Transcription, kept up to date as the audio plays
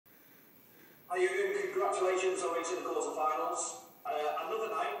Hi Jürgen, congratulations on reaching the quarterfinals. Another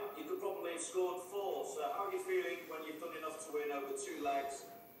night, you could probably have scored 4, so how are you feeling when you've done enough to win over 2 legs,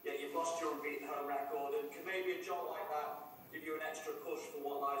 yet you've lost your unbeaten home record, and can maybe a jolt like that give you an extra push for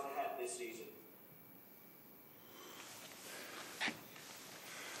what lies ahead this season?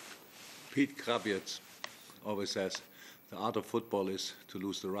 Pete Krabietz always says, the art of football is to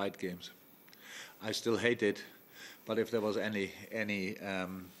lose the right games. I still hate it, but if there was any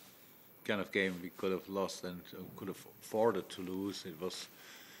kind of game we could have lost and could have afforded to lose, it was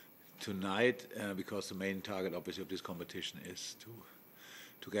tonight, because the main target obviously of this competition is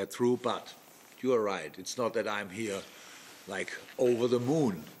to get through. But you are right, it's not that I'm here like over the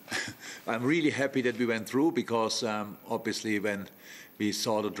moon. I'm really happy that we went through, because obviously when we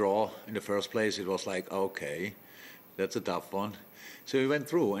saw the draw in the first place, it was like, okay, that's a tough one. So we went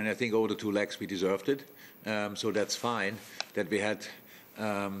through, and I think over the 2 legs we deserved it. So that's fine. That we had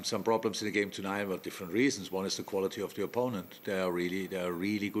some problems in the game tonight for different reasons. One is the quality of the opponent. They're a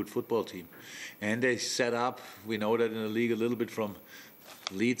really good football team, and they set up. We know that in the league a little bit from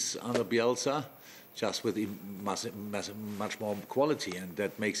Leeds under Bielsa, just with much more quality, and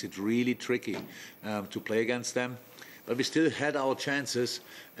that makes it really tricky to play against them. But we still had our chances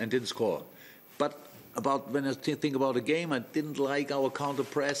and didn't score. But when I think about the game, I didn't like our counter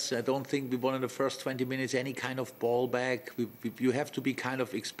press. I don't think we won in the first 20 minutes any kind of ball back. You have to be kind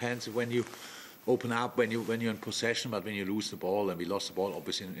of expansive when you open up, when you're in possession, but when you lose the ball, and we lost the ball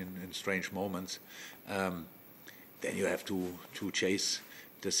obviously in strange moments, then you have to chase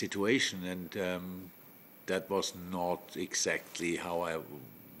the situation, and that was not exactly how I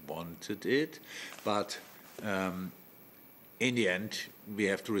wanted it. But in the end, we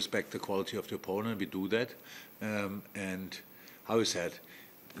have to respect the quality of the opponent. We do that, and how I said,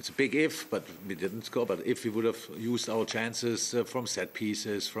 it's a big if, but we didn't score. But if we would have used our chances from set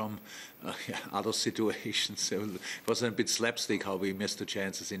pieces, from other situations, it was a bit slapstick how we missed the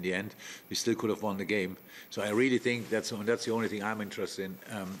chances in the end. We still could have won the game. So I really think that's the only thing I'm interested in.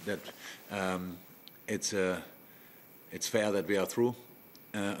 That it's fair that we are through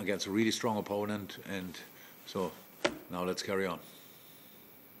against a really strong opponent, and so now let's carry on.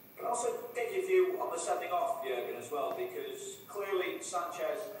 Can also get your view on the sending off, Jürgen, as well, because clearly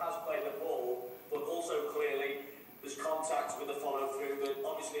Sanchez has played the ball, but also clearly there's contact with the follow-through that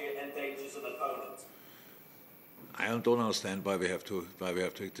obviously endangers an opponent. I don't understand why we have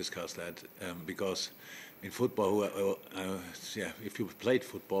to discuss that, because in football, if you played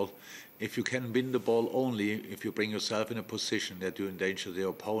football, if you can win the ball only if you bring yourself in a position that you endanger the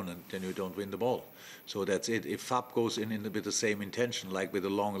opponent, then you don't win the ball. So that's it. If Fab goes in with the same intention, like with a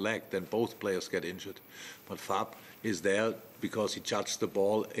long leg, then both players get injured. But Fab is there because he judged the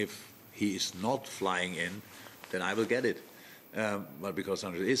ball. If he is not flying in, then I will get it. But because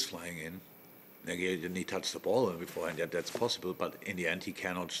Andre is flying in, again, he touched the ball beforehand. Yeah, that's possible. But in the end, he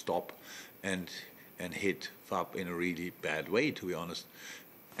cannot stop and hit Fab in a really bad way, to be honest.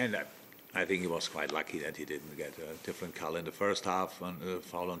 And I think he was quite lucky that he didn't get a different color in the first half. On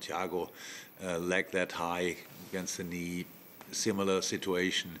foul on Thiago, leg that high against the knee, similar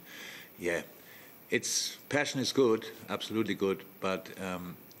situation. Yeah, passion is good, absolutely good, but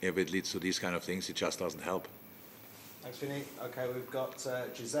if it leads to these kind of things, it just doesn't help. Thanks, Vinny. Okay, we've got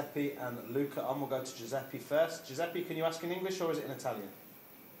Giuseppe and Luca on. We'll go to Giuseppe first. Giuseppe, can you ask in English or is it in Italian?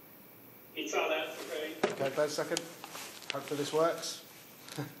 Italian, okay. Okay, wait a second. Hopefully this works.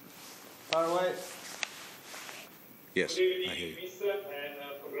 Far away. Yes, Good I evening, hear you. mister, and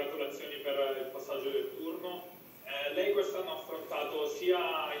congratulazioni per il passaggio del turno. Lei quest'anno ha affrontato sia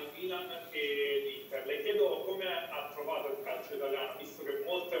il Milan che l'Inter. Le chiedo come ha trovato il calcio italiano, visto che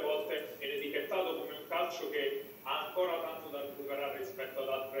molte volte viene etichettato come un calcio che ha ancora tanto da recuperare rispetto ad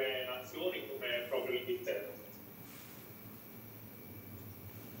altre nazioni come proprio l'Inghilterra.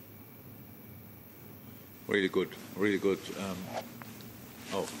 Really good, really good.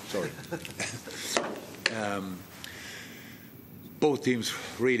 Oh, sorry. Both teams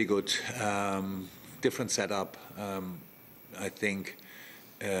really good. Different setup. I think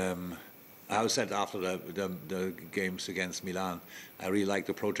I said after the games against Milan, I really like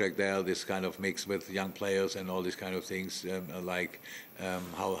the project there. This kind of mix with young players and all these kind of things. I like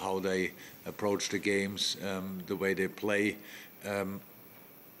how they approach the games, the way they play.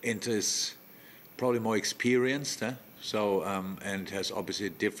 Inter is probably more experienced. So, and has obviously a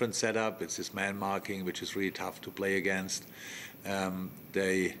different setup. It's this man marking, which is really tough to play against. I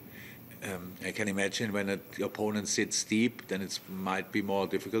can imagine when an opponent sits deep, then it might be more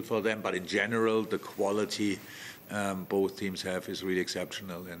difficult for them. But in general, the quality both teams have is really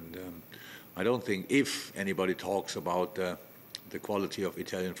exceptional. And I don't think if anybody talks about the quality of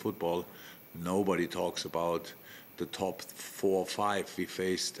Italian football, nobody talks about the top 4 or 5. We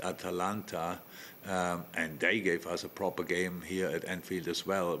faced Atalanta, and they gave us a proper game here at Anfield as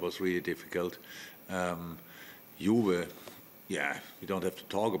well. It was really difficult. Juve, yeah, we don't have to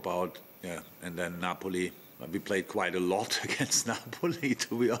talk about. Yeah, and then Napoli. We played quite a lot against Napoli,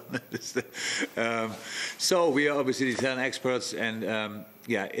 to be honest. So we are obviously the Italian experts, and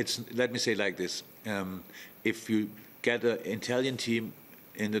yeah, let me say it like this: if you get an Italian team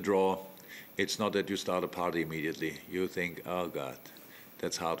in the draw, it's not that you start a party immediately. You think, oh God,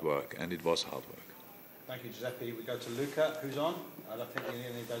 that's hard work, and it was hard work. Thank you, Giuseppe. We go to Luca, who's on. I don't think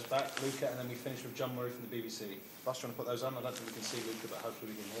he need those back. Luca, and then we finish with John Murray from the BBC. Boss, trying to put those on. I don't think we can see Luca, but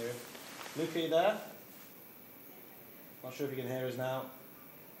hopefully we can hear him. Luca, you there? Not sure if you can hear us now.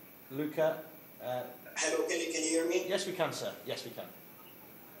 Luca. Hello, can you hear me? Yes, we can, sir. Yes, we can.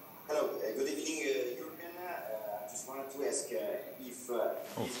 Hello, good evening, Jürgen. Just wanted to ask if...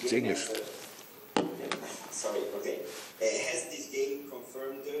 It's English. Sorry, okay. Has this game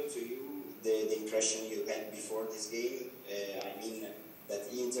confirmed to you the impression you had before this game? I mean, that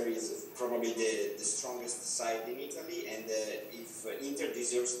Inter is probably the strongest side in Italy, and if Inter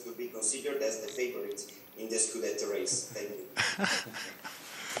deserves to be considered as the favorite in the Scudetto race. Thank you.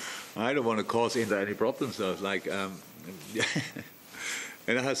 I don't want to cause Inter any problems, though. Like,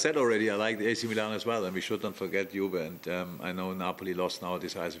 and I have said already, I like the AC Milan as well, and we shouldn't forget Juve. And I know Napoli lost now a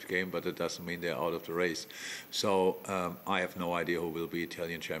decisive game, but it doesn't mean they're out of the race. So I have no idea who will be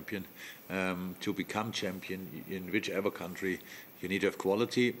Italian champion. To become champion in whichever country, you need to have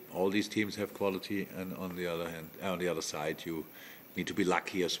quality. All these teams have quality, and on the other hand, on the other side, you need to be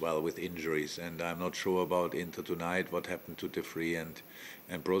lucky as well with injuries. And I'm not sure about Inter tonight, what happened to De Vrij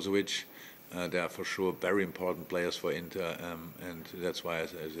and Brozovic. They are for sure very important players for Inter, and that's why I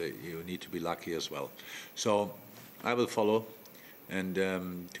say you need to be lucky as well. So I will follow, and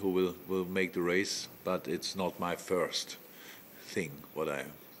who will make the race, but it's not my first thing, what I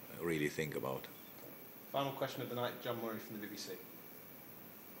really think about. Final question of the night, John Murray from the BBC.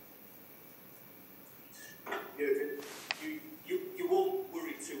 Jürgen, you won't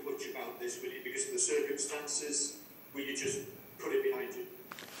worry too much about this, will you, because of the circumstances? Will you just put it behind you?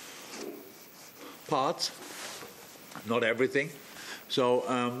 Parts, not everything. So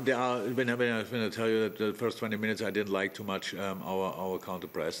there are. When I tell you that the first 20 minutes I didn't like too much our counter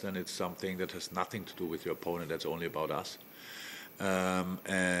press, then it's something that has nothing to do with your opponent. That's only about us.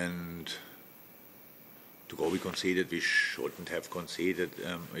 And to go, we conceded. We shouldn't have conceded,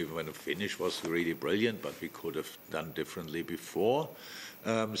 even when the finish was really brilliant. But we could have done differently before.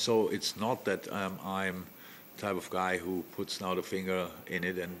 So it's not that I'm the type of guy who puts now the finger in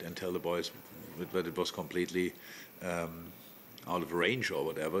it and tell the boys that it was completely out of range or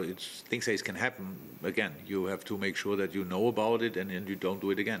whatever. Things like this can happen. Again, you have to make sure that you know about it and you don't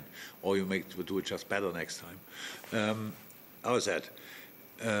do it again, or you do it just better next time. How is that?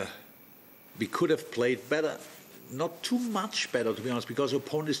 We could have played better, not too much better, to be honest, because the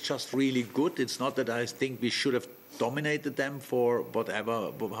opponent is just really good. It's not that I think we should have dominated them for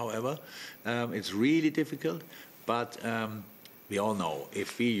whatever, however. It's really difficult, but we all know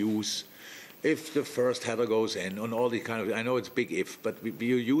if the first header goes in, on all the kind of, I know it's big if, but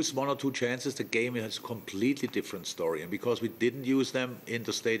you use 1 or 2 chances, the game has a completely different story. And because we didn't use them,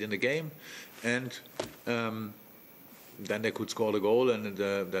 Inter stayed in the game, and then they could score the goal, and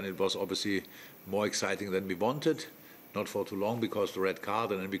then it was obviously more exciting than we wanted. Not for too long because the red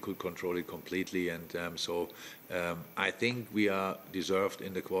card, and then we could control it completely. And so I think we are deserved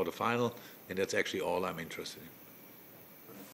in the quarterfinal, and that's actually all I'm interested in.